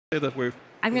that we're...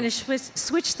 I'm going to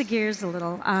switch the gears a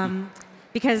little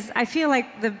because I feel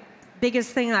like the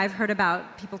biggest thing I've heard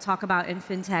about people talk about in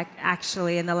fintech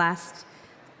actually in the last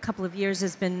couple of years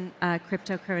has been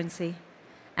cryptocurrency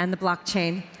and the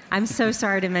blockchain. I'm so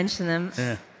sorry to mention them.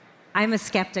 Yeah. I'm a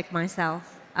skeptic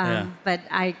myself, but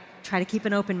I try to keep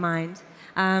an open mind.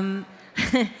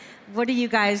 What do you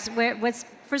guys,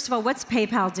 first of all, what's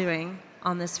PayPal doing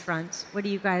on this front? What do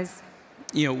you guys...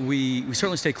 You know, we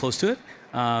certainly stay close to it,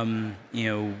 you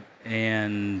know,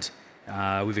 and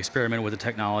we've experimented with the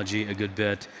technology a good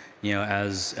bit. You know,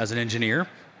 as an engineer,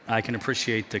 I can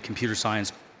appreciate the computer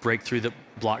science breakthrough that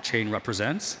blockchain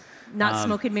represents. Not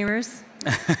smoke and mirrors?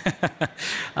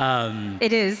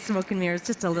 It is smoke and mirrors,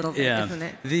 just a little bit, isn't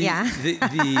it?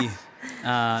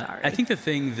 I think the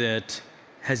thing that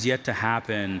has yet to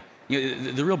happen, you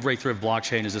know, the real breakthrough of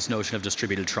blockchain is this notion of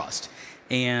distributed trust.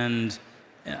 And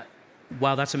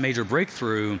while that's a major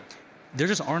breakthrough, there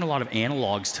just aren't a lot of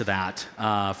analogs to that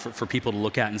for people to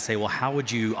look at and say, well, how would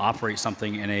you operate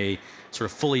something in a sort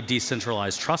of fully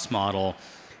decentralized trust model?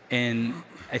 And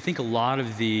I think a lot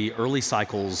of the early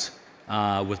cycles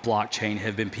with blockchain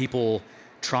have been people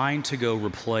trying to go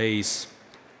replace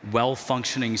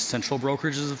well-functioning central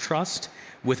brokerages of trust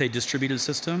with a distributed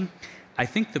system. I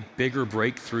think the bigger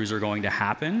breakthroughs are going to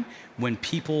happen when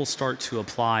people start to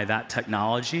apply that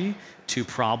technology to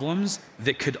problems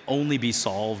that could only be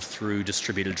solved through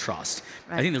distributed trust.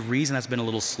 Right. I think the reason that's been a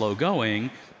little slow going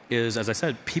is, as I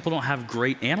said, people don't have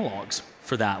great analogs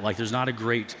for that. Like, there's not a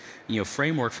great, you know,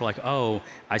 framework for like, oh,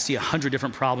 I see 100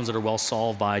 different problems that are well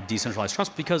solved by decentralized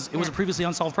trust because it was a previously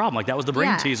unsolved problem. Like, that was the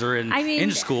brain teaser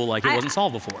in school. Like, it wasn't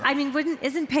solved before. I mean,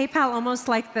 isn't PayPal almost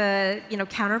like the, you know,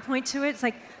 counterpoint to it? It's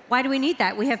like, why do we need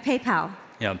that? We have PayPal.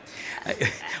 Yeah.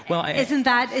 Well, isn't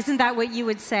that what you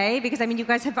would say? Because I mean, you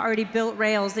guys have already built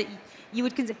rails that you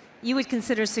would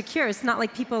consider secure. It's not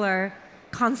like people are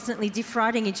constantly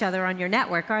defrauding each other on your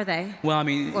network, are they? Well, I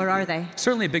mean, or are they?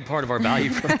 Certainly, a big part of our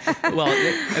value.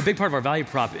 A big part of our value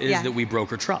prop is that we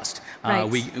broker trust. Right.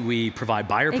 We provide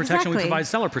buyer protection. We provide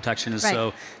seller protection, and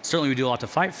so certainly we do a lot to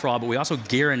fight fraud. But we also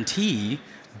guarantee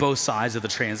both sides of the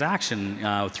transaction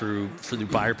through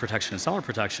buyer protection and seller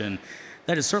protection.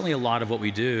 That is certainly a lot of what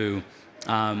we do.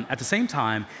 At the same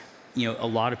time, you know, a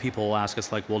lot of people will ask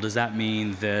us like, well, does that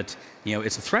mean that, you know,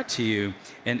 it's a threat to you?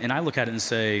 And I look at it and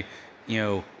say, you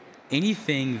know,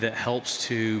 anything that helps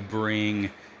to bring,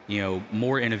 you know,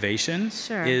 more innovation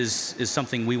is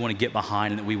something we want to get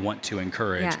behind and that we want to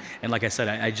encourage. Yeah. And like I said,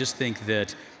 I just think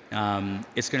that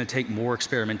it's going to take more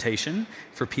experimentation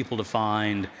for people to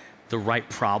find the right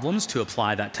problems to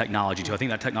apply that technology to. I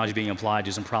think that technology being applied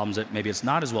to some problems that maybe it's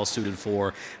not as well suited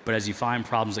for, but as you find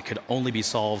problems that could only be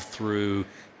solved through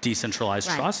decentralized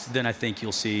trust, then I think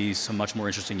you'll see some much more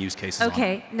interesting use cases.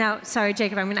 Okay, now, sorry,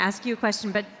 Jacob, I'm going to ask you a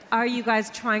question, but are you guys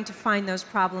trying to find those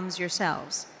problems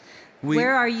yourselves?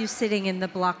 Where are you sitting in the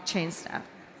blockchain stuff?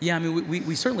 Yeah, I mean,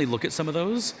 we certainly look at some of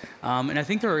those, and I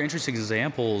think there are interesting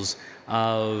examples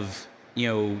of, you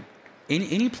know,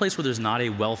 any place where there's not a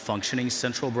well-functioning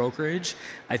central brokerage,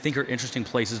 I think are interesting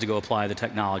places to go apply the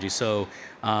technology. So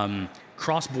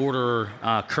cross-border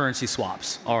currency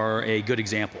swaps are a good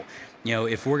example. You know,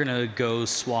 if we're going to go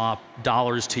swap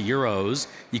dollars to euros,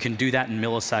 you can do that in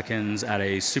milliseconds at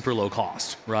a super low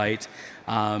cost, right?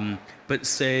 But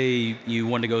say you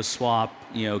want to go swap,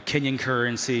 you know, Kenyan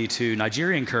currency to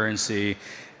Nigerian currency,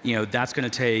 you know, that's going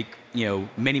to take, you know,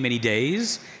 many, many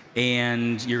days.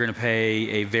 And you're going to pay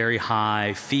a very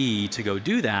high fee to go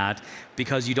do that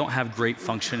because you don't have great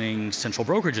functioning central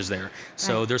brokerages there.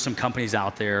 So there's some companies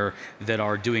out there that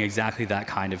are doing exactly that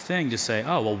kind of thing to say,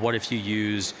 oh, well, what if you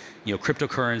use, you know,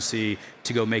 cryptocurrency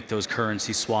to go make those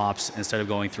currency swaps instead of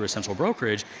going through a central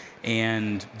brokerage?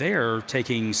 And they're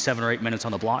taking 7 or 8 minutes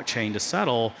on the blockchain to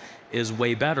settle is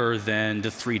way better than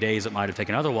the 3 days it might have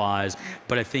taken otherwise.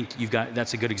 But I think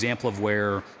that's a good example of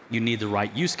where you need the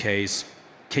right use case.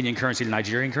 Kenyan currency to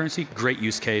Nigerian currency, great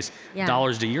use case. Yeah.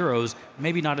 Dollars to euros,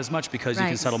 maybe not as much because you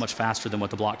can settle much faster than what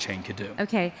the blockchain could do.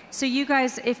 Okay, so you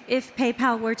guys, if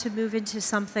PayPal were to move into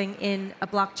something in a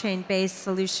blockchain-based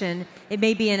solution, it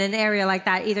may be in an area like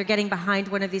that, either getting behind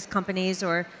one of these companies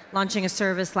or launching a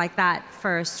service like that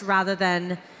first, rather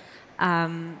than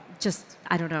just,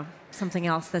 I don't know, something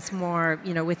else that's more,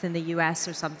 you know, within the US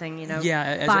or something, you know,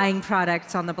 buying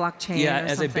products on the blockchain. Yeah, or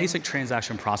as something. a basic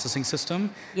transaction processing system,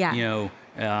 you know,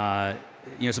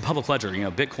 it's a public ledger. You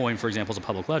know, Bitcoin, for example, is a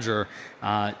public ledger. You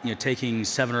know, taking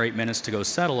 7 or 8 minutes to go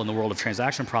settle in the world of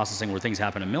transaction processing, where things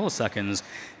happen in milliseconds,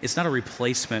 it's not a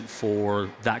replacement for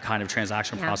that kind of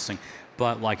transaction processing.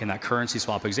 But like in that currency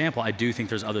swap example, I do think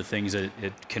there's other things that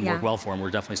it can work well for, and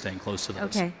we're definitely staying close to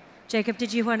those. Okay. Jacob,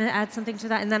 did you want to add something to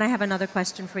that? And then I have another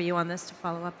question for you on this to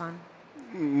follow up on.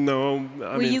 No, I mean,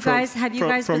 have you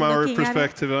guys from been our looking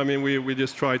perspective, I mean, we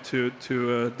just try to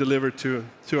deliver to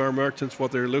our merchants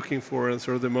what they're looking for and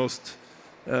sort of the most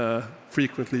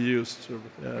frequently used sort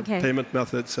of, payment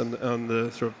methods, and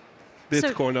sort of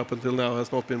Bitcoin up until now has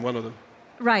not been one of them.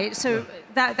 Right. So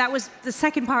that was the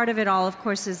second part of it all. Of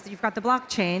course, is you've got the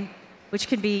blockchain, which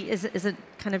can be is a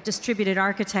kind of distributed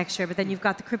architecture, but then you've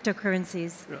got the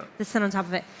cryptocurrencies that sit on top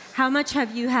of it. How much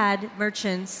have you had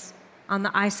merchants on the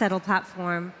iSettle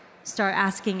platform start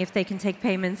asking if they can take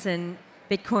payments in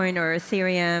Bitcoin or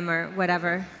Ethereum or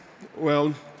whatever?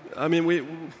 Well, I mean,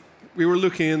 we were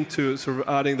looking into sort of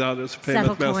adding that as a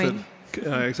payment method.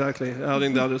 Exactly,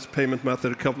 adding that as a payment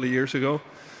method a couple of years ago.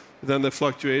 Then the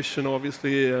fluctuation,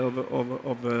 obviously, of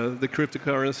the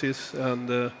cryptocurrencies,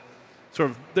 and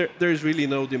sort of there is really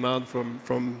no demand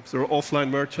from sort of offline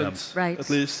merchants, at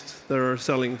least, that are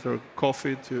selling sort of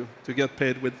coffee to get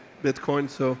paid with Bitcoin.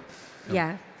 So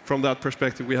from that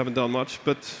perspective, we haven't done much.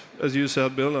 But as you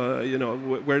said, Bill, you know,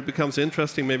 where it becomes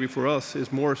interesting maybe for us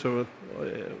is more sort of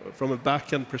from a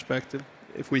back-end perspective.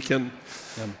 If we can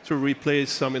sort of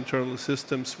replace some internal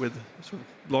systems with sort of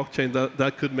blockchain,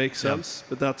 that could make sense.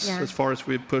 But that's as far as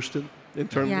we've pushed it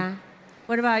internally. Yeah.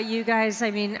 What about you guys?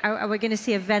 I mean, are we going to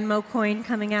see a Venmo coin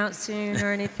coming out soon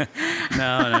or anything?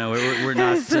 No, we're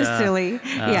not. It's so silly.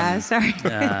 Sorry.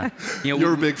 You know,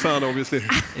 you're a big fan, obviously.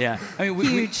 Yeah. I mean,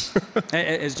 huge.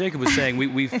 As Jacob was saying,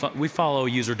 we follow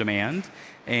user demand,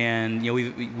 and you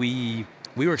know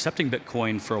we were accepting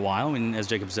Bitcoin for a while, and as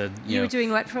Jacob said, you were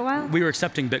doing what for a while? We were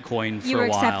accepting Bitcoin for a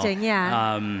while. You were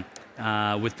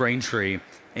accepting, with Braintree,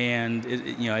 and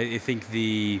I think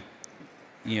the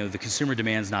consumer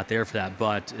demand's not there for that.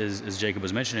 But as Jacob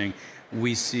was mentioning,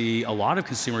 we see a lot of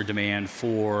consumer demand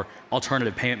for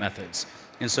alternative payment methods.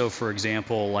 And so, for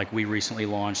example, like we recently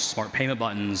launched smart payment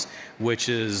buttons, which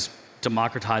is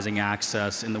democratizing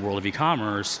access in the world of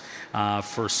e-commerce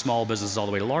for small businesses all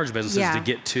the way to large businesses to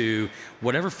get to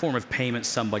whatever form of payment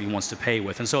somebody wants to pay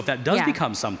with. And so if that does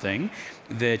become something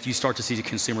that you start to see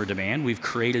consumer demand, we've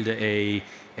created a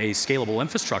scalable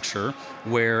infrastructure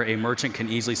where a merchant can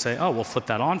easily say, oh, well, flip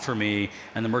that on for me,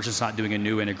 and the merchant's not doing a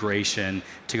new integration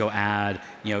to go add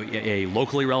a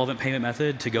locally relevant payment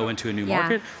method to go into a new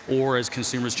market, or as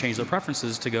consumers change their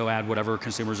preferences to go add whatever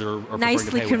consumers are preferring to pay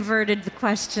Nicely converted the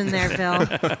question there, Bill.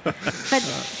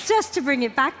 But just to bring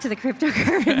it back to the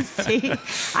cryptocurrency,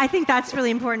 I think that's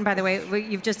really important, by the way, what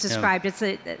you've just described.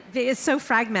 It's so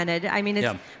fragmented. I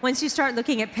mean, once you start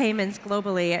looking at payments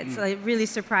globally, it's really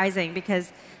surprising,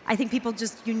 because I think people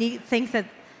just think that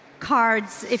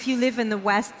cards, if you live in the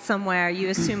West somewhere, you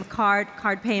assume card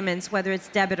payments, whether it's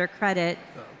debit or credit,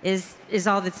 is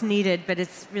all that's needed, but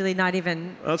it's really not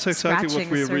even That's exactly what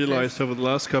we realized over the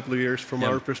last couple of years from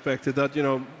our perspective, that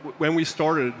when we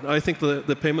started, I think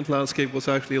the payment landscape was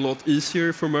actually a lot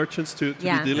easier for merchants to be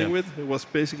dealing with. It was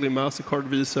basically MasterCard,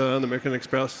 Visa, and American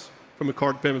Express from a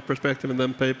card payment perspective, and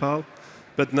then PayPal.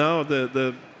 But now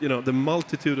the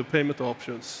multitude of payment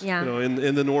options,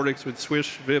 in the Nordics with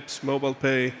Swish, Vipps, mobile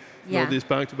pay, these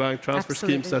bank-to-bank transfer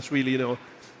schemes, that's really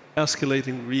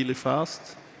escalating really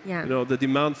fast. The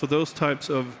demand for those types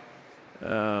of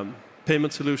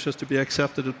payment solutions to be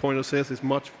accepted at point of sale is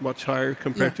much higher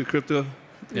compared to crypto.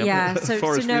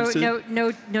 So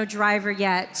no driver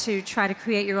yet to try to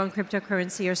create your own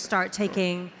cryptocurrency or start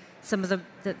taking some of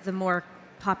the more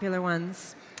popular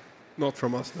ones. Not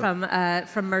from us. No.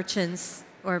 From merchants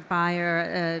or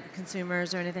buyer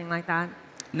consumers or anything like that.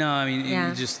 No, I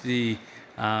mean just the.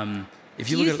 If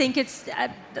you do you think it's?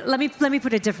 Let me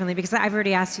put it differently, because I've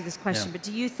already asked you this question. But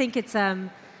do you think it's a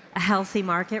healthy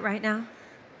market right now?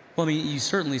 Well, I mean, you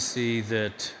certainly see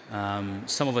that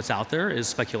some of what's out there is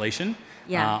speculation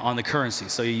on the currency.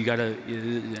 So you got to.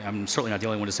 I'm certainly not the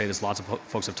only one to say this. Lots of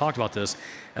folks have talked about this,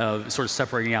 sort of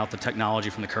separating out the technology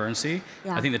from the currency.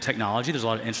 I think the technology, there's a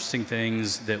lot of interesting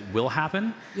things that will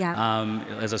happen.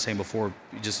 As I was saying before,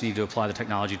 you just need to apply the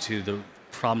technology to the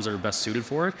problems that are best suited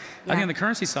for it. I think on the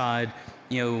currency side,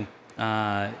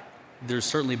 there's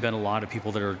certainly been a lot of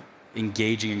people that are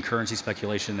engaging in currency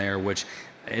speculation there, which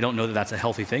I don't know that that's a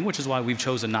healthy thing, which is why we've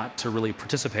chosen not to really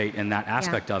participate in that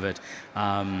aspect of it.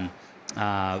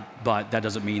 But that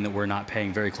doesn't mean that we're not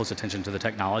paying very close attention to the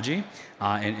technology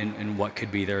and what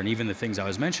could be there. And even the things I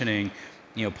was mentioning,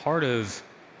 part of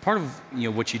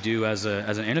what you do as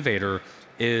an innovator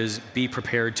is be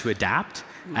prepared to adapt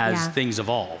as things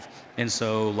evolve. And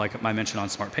so, like I mentioned on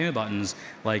smart payment buttons,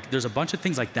 like there's a bunch of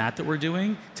things like that we're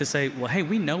doing to say, well, hey,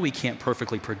 we know we can't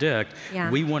perfectly predict.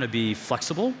 We want to be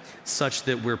flexible such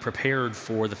that we're prepared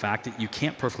for the fact that you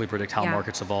can't perfectly predict how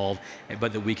markets evolve,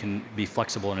 but that we can be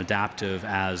flexible and adaptive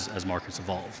as markets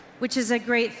evolve. Which is a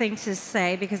great thing to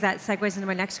say, because that segues into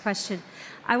my next question.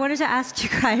 I wanted to ask you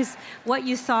guys what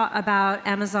you thought about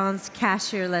Amazon's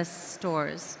cashierless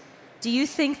stores. Do you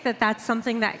think that that's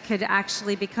something that could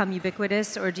actually become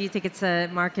ubiquitous, or do you think it's a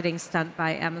marketing stunt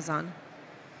by Amazon?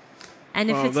 And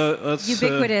if it's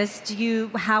ubiquitous,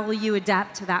 how will you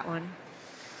adapt to that one?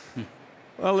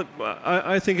 Well,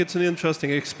 I think it's an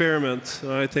interesting experiment.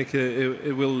 I think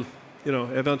it will,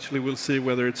 eventually we'll see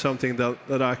whether it's something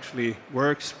that actually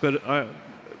works. But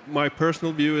my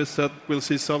personal view is that we'll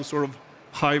see some sort of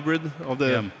hybrid of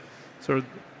the sort of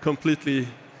completely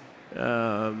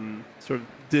sort of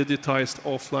digitized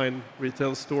offline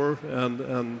retail store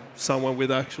and someone with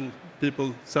actual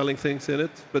people selling things in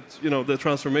it. But the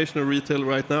transformation of retail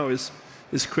right now is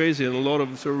crazy, and a lot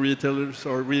of sort of retailers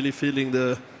are really feeling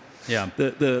the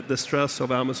stress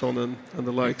of Amazon and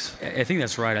the likes. I think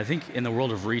that's right. I think in the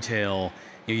world of retail,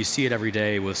 you see it every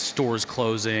day with stores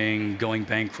closing, going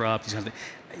bankrupt, these kinds of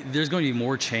things. There's going to be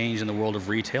more change in the world of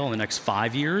retail in the next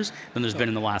 5 years than there's been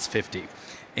in the last 50.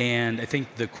 And I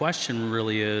think the question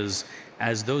really is,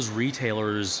 as those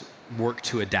retailers work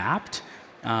to adapt,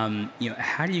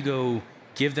 how do you go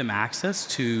give them access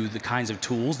to the kinds of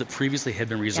tools that previously had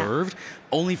been reserved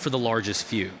only for the largest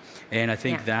few? And I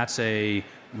think that's a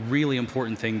really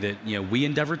important thing that we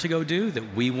endeavor to go do,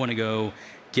 that we want to go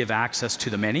give access to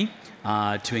the many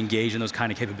to engage in those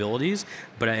kind of capabilities.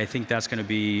 But I think that's going to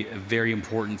be a very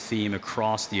important theme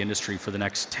across the industry for the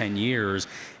next 10 years,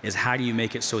 is how do you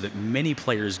make it so that many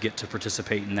players get to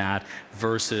participate in that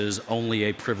versus only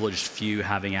a privileged few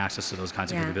having access to those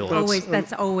kinds of capabilities.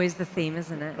 That's always the theme,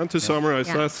 isn't it? And to summarize,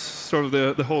 that's sort of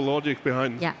the whole logic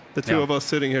behind the two of us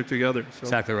sitting here together. So.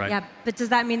 Exactly right. Yeah, but does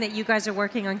that mean that you guys are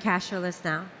working on cashierless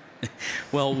now?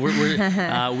 Well,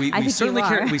 we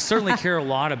certainly care a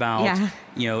lot about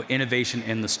innovation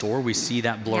in the store. We see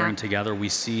that blurring together. We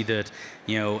see that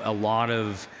a lot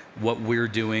of what we're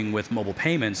doing with mobile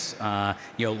payments,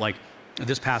 like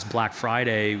this past Black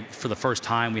Friday, for the first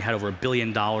time, we had over $1 billion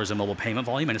in mobile payment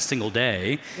volume in a single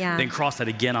day. Then crossed that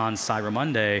again on Cyber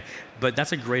Monday. But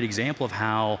that's a great example of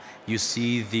how you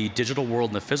see the digital world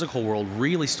and the physical world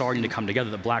really starting to come together.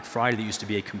 The Black Friday that used to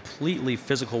be a completely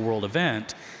physical world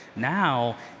event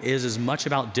now is as much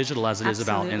about digital as it is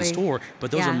about in-store,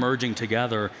 but those are merging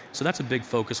together. So that's a big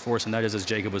focus for us, and that is, as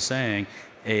Jacob was saying,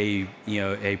 a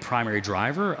primary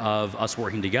driver of us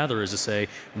working together is to say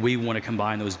we want to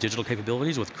combine those digital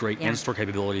capabilities with great in-store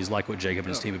capabilities like what Jacob and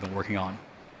his team have been working on.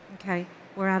 Okay,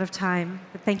 we're out of time,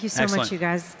 but thank you so much, you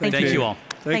guys. Thank you all.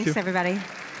 Thanks, everybody.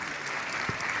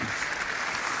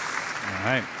 All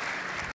right.